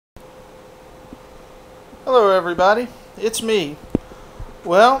Hello everybody, it's me.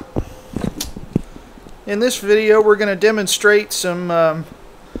 Well, in this video we're going to demonstrate some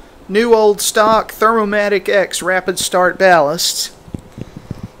new old stock Thermomatic X rapid start ballasts.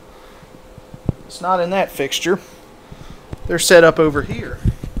 It's not in that fixture. They're set up over here.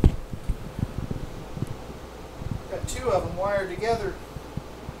 Got two of them wired together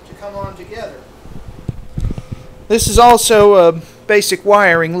to come on together. This is also a basic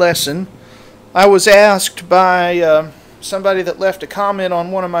wiring lesson. I was asked by somebody that left a comment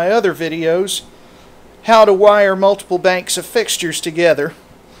on one of my other videos how to wire multiple banks of fixtures together.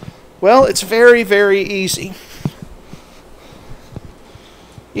 Well, it's very, very easy.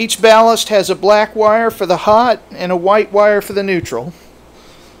 Each ballast has a black wire for the hot and a white wire for the neutral.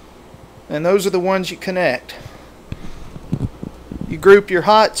 And those are the ones you connect. You group your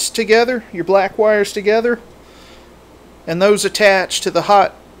hots together, your black wires together, and those attach to the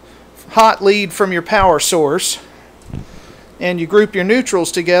hot lead from your power source, and you group your neutrals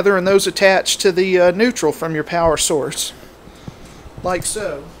together and those attach to the neutral from your power source, like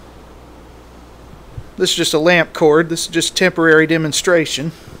so. This is just a lamp cord. This is just temporary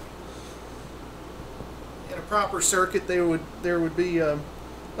demonstration. In a proper circuit there would be a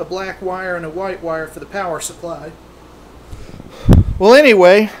black wire and a white wire for the power supply. Well,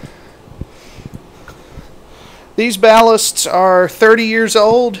 anyway, these ballasts are 30 years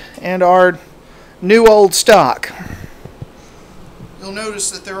old and are new old stock. You'll notice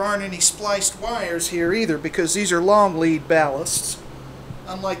that there aren't any spliced wires here either, because these are long lead ballasts,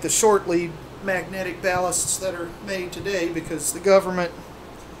 unlike the short lead magnetic ballasts that are made today, because the government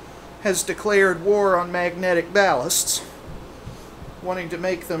has declared war on magnetic ballasts, wanting to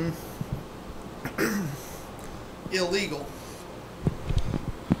make them illegal,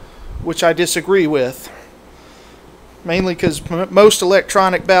 which I disagree with. Mainly because most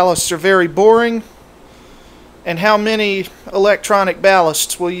electronic ballasts are very boring, and how many electronic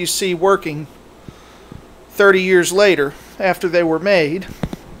ballasts will you see working 30 years later after they were made?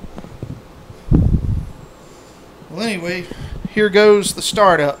 Well, anyway, here goes the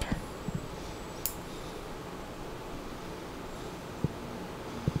startup.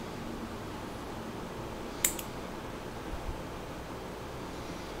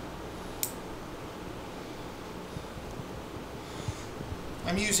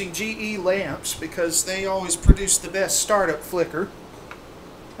 I'm using GE lamps because they always produce the best startup flicker.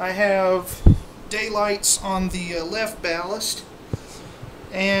 I have daylights on the left ballast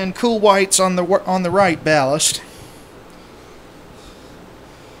and cool whites on the right ballast,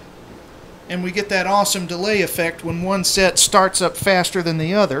 and we get that awesome delay effect when one set starts up faster than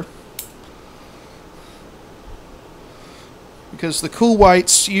the other, because the cool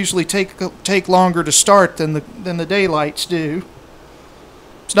whites usually take longer to start than the daylights do.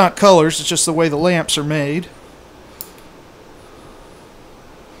 It's not colors, it's just the way the lamps are made.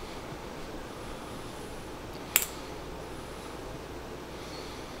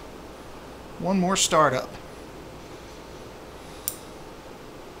 One more startup.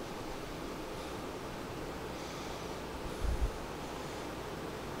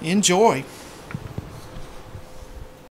 Enjoy.